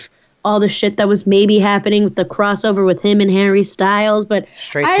of all the shit that was maybe happening with the crossover with him and Harry Styles. But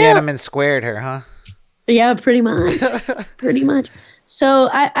Straight Tiananmen squared her, huh? Yeah, pretty much. Pretty much. So,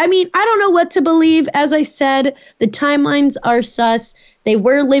 I mean, I don't know what to believe. As I said, the timelines are sus. They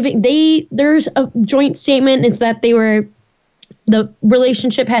were living, there's a joint statement is that the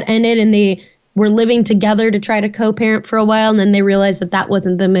relationship had ended and they were living together to try to co-parent for a while. And then they realized that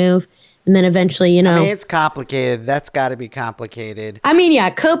wasn't the move. And then eventually, I mean, it's complicated. That's got to be complicated. I mean, yeah,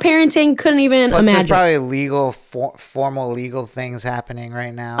 co-parenting, couldn't even Plus, imagine. there's probably formal legal things happening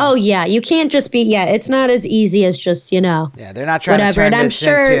right now. Oh, yeah. You can't just be, it's not as easy as just, Yeah, they're not trying whatever. to turn And this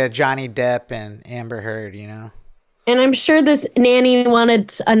into Johnny Depp and Amber Heard, And I'm sure this nanny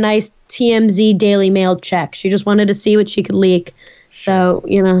wanted a nice TMZ Daily Mail check. She just wanted to see what she could leak. So,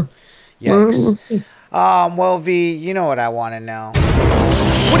 Yikes. We'll see. Well, V, you know what I want to know.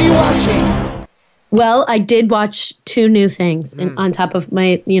 What are you watching? Well, I did watch 2 new things on top of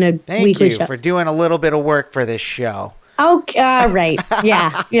my, Thank weekly you show. for doing a little bit of work for this show. Okay, all right.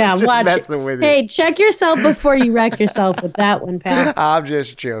 Yeah, Just watch it. messing with you. Hey, check yourself before you wreck yourself with that one, pal. I'm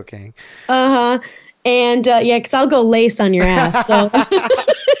just joking. Uh-huh. And, because I'll go lace on your ass, so.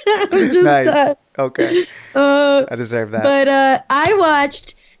 Just, nice. Okay. I deserve that. But I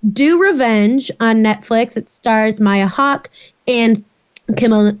watched Do Revenge on Netflix. It stars Maya Hawke and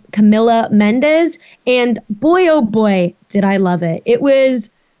Camila Mendes. And boy, oh boy, did I love it. It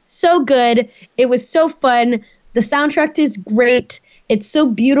was so good. It was so fun. The soundtrack is great. It's so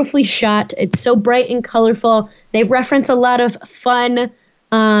beautifully shot. It's so bright and colorful. They reference a lot of fun,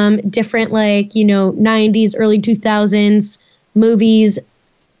 different 90s, early 2000s movies,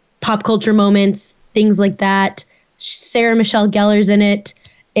 pop culture moments, things like that. Sarah Michelle Gellar's in it.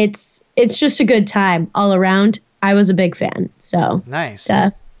 It's just a good time all around. I was a big fan, so nice.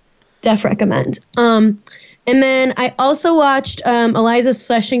 Def recommend. And then I also watched Eliza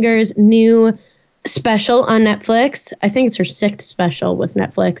Schlesinger's new special on Netflix. I think it's her 6th special with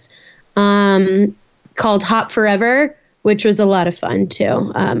Netflix, called Hot Forever, which was a lot of fun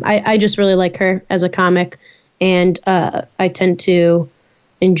too. I just really like her as a comic, and I tend to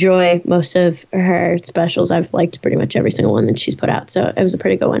enjoy most of her specials. I've liked pretty much every single one that she's put out, so it was a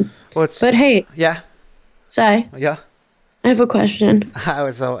pretty good one. But hey, yeah, Sai, yeah, I have a question. I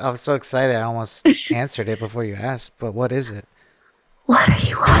was so excited. I almost answered it before you asked. But what is it? What are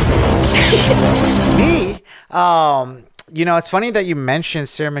you watching? Me? It's funny that you mentioned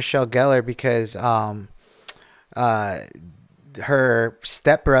Sarah Michelle Gellar because her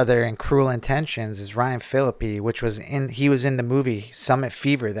stepbrother in Cruel Intentions is Ryan Phillippe, which was he was in the movie Summit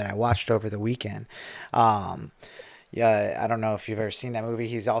Fever that I watched over the weekend. Yeah, I don't know if you've ever seen that movie.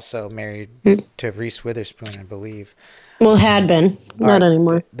 He's also married to Reese Witherspoon, I believe. Well, had been, not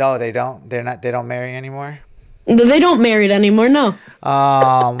anymore. No, they don't. They don't marry anymore. They don't marry it anymore. No.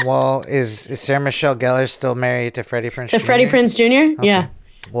 Well, is Sarah Michelle Gellar still married to Freddie Prinze Jr.? To Freddie Prinze Jr.? Okay. Yeah.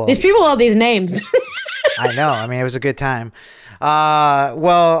 Well, these people, all these names. I know. I mean, it was a good time.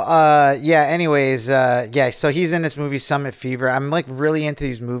 Yeah, anyways, so he's in this movie Summit Fever. I'm really into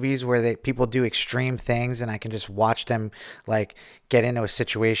these movies where people do extreme things and I can just watch them get into a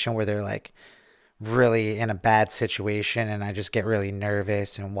situation where they're really in a bad situation, and I just get really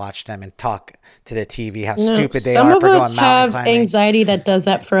nervous and watch them and talk to the TV how stupid they are for going mountain climbing. Some of us have anxiety that does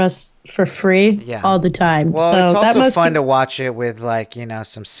that for us for free all the time. Well, so it's also fun to watch it with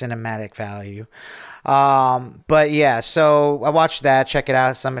some cinematic value. But yeah, so I watched that. Check it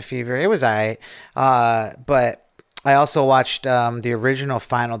out, Summit Fever. It was alright. But I also watched the original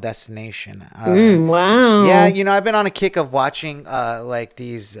Final Destination. Wow. Yeah, I've been on a kick of watching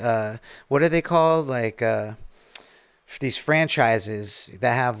these what are they called? These franchises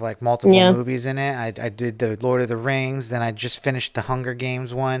that have multiple movies in it. I did the Lord of the Rings, then I just finished the Hunger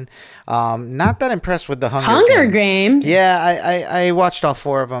Games one. Not that impressed with the Hunger Games. Yeah, I watched all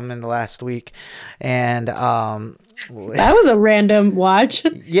 4 of them in the last week, and that was a random watch.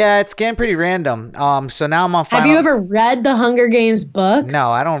 Yeah, it's getting pretty random. So now I'm on Final. Have you ever read the Hunger Games books? No,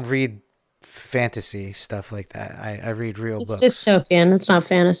 I don't read fantasy stuff like that. I read real books. It's dystopian. It's not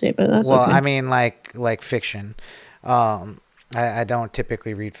fantasy, but that's well, okay. I mean like fiction. I don't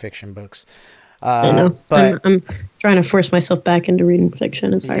typically read fiction books. I know. But I'm trying to force myself back into reading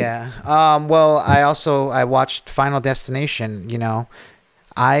fiction. It's hard. Yeah. Well, I watched Final Destination.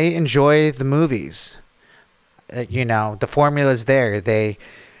 I enjoy the movies. The formula's there. They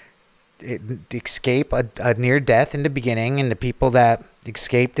escape a near death in the beginning, and the people that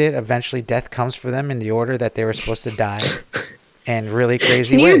escaped it, eventually death comes for them in the order that they were supposed to die, and really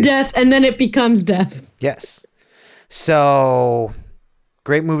crazy near ways. Death, and then it becomes death. Yes. So,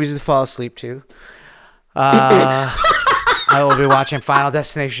 great movies to fall asleep to. I I will be watching Final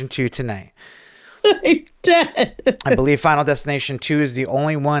Destination 2 tonight. I'm dead. I believe Final Destination 2 is the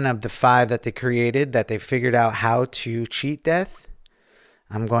only one of the 5 that they created that they figured out how to cheat death.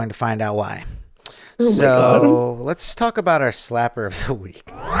 I'm going to find out why. So let's talk about our slapper of the week.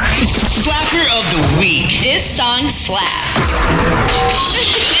 Slapper of the week. This song slaps.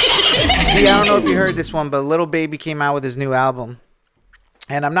 Yeah, I don't know if you heard this one, but Lil Baby came out with his new album.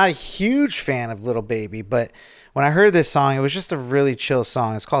 And I'm not a huge fan of Lil Baby, but when I heard this song, it was just a really chill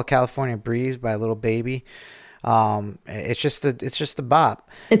song. It's called California Breeze by Lil Baby. It's just a bop.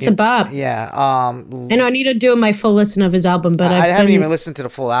 It's a bop. Yeah. I know I need to do my full listen of his album, but I haven't even listened to the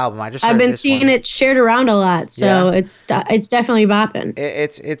full album. I've been seeing it shared around a lot, so it's definitely bopping.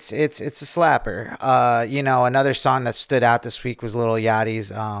 It's a slapper. You know, another song that stood out this week was Lil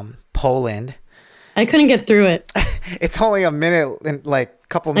Yachty's Poland. I couldn't get through it. It's only a minute and like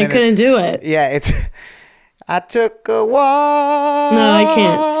couple minutes. I couldn't do it. Yeah, it's. I took a walk. No, I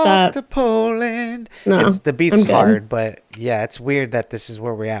can't stop. To Poland. No, the beat's hard, but yeah, it's weird that this is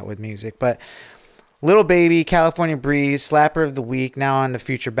where we're at with music. But Lil Baby, California Breeze, Slapper of the Week, now on the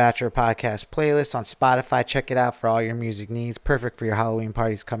Future Bachelor podcast playlist on Spotify. Check it out for all your music needs. Perfect for your Halloween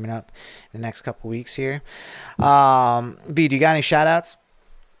parties coming up in the next couple weeks here. B, do you got any shout outs?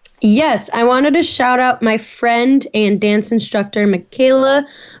 Yes, I wanted to shout out my friend and dance instructor, Michaela,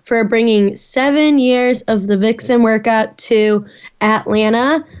 for bringing 7 years of the Vixen workout to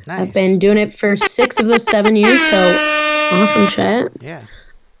Atlanta. Nice. I've been doing it for 6 of those 7 years, so awesome shit. Yeah.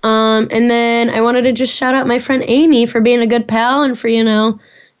 And then I wanted to just shout out my friend Amy for being a good pal and for,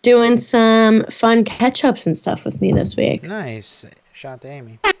 doing some fun catch-ups and stuff with me this week. Nice. Shout out to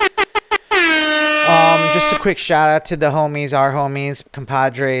Amy. Just a quick shout out to the homies, our homies,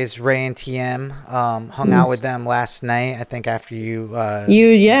 compadres, Ray and TM. Hung out with them last night. I think after you.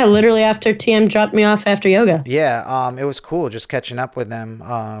 Literally after TM dropped me off after yoga. Yeah. It was cool just catching up with them.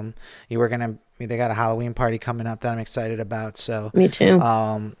 They got a Halloween party coming up that I'm excited about. So me too.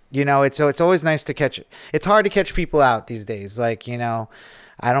 It's always nice to catch. It's hard to catch people out these days. Like,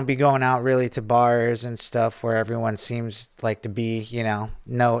 I don't be going out really to bars and stuff where everyone seems like to be,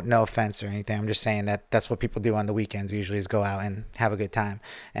 no offense or anything. I'm just saying that's what people do on the weekends usually is go out and have a good time.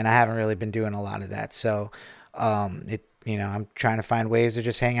 And I haven't really been doing a lot of that. So, I'm trying to find ways to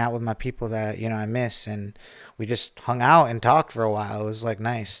just hang out with my people that, I miss. And we just hung out and talked for a while. It was like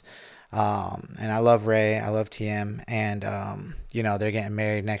nice. And I love Ray. I love TM. And, they're getting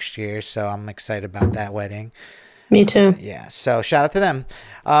married next year. So I'm excited about that wedding. Me too. Yeah, so shout out to them.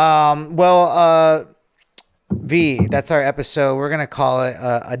 V, that's our episode. We're going to call it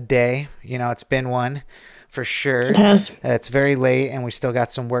a day. It's been one for sure. It has. It's very late, and we still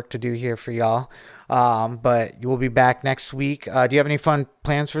got some work to do here for y'all. But you will be back next week. Do you have any fun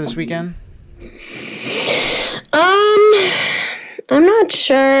plans for this weekend? I'm not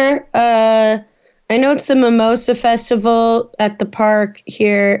sure. I know it's the Mimosa Festival at the park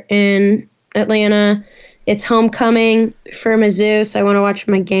here in Atlanta. It's homecoming for Mizzou, so I want to watch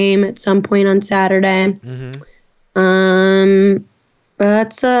my game at some point on Saturday. Mm-hmm.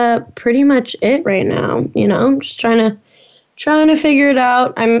 That's pretty much it right now. I'm just trying to figure it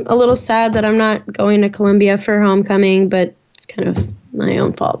out. I'm a little sad that I'm not going to Columbia for homecoming, but it's kind of my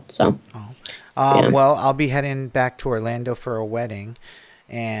own fault. So, Well, I'll be heading back to Orlando for a wedding.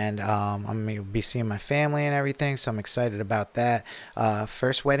 And I'm going to be seeing my family and everything, so I'm excited about that.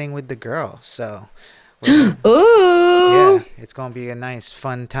 First wedding with the girl, so... Ooh. Yeah, it's going to be a nice,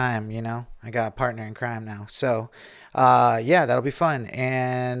 fun time, I got a partner in crime now. So, that'll be fun.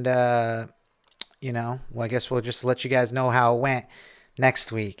 And, I guess we'll just let you guys know how it went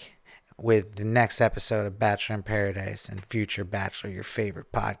next week with the next episode of Bachelor in Paradise and Future Bachelor, your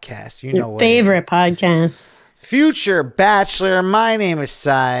favorite podcast. Your favorite podcast. Future Bachelor. My name is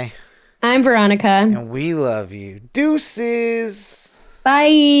Sai. I'm Veronica. And we love you. Deuces. Bye.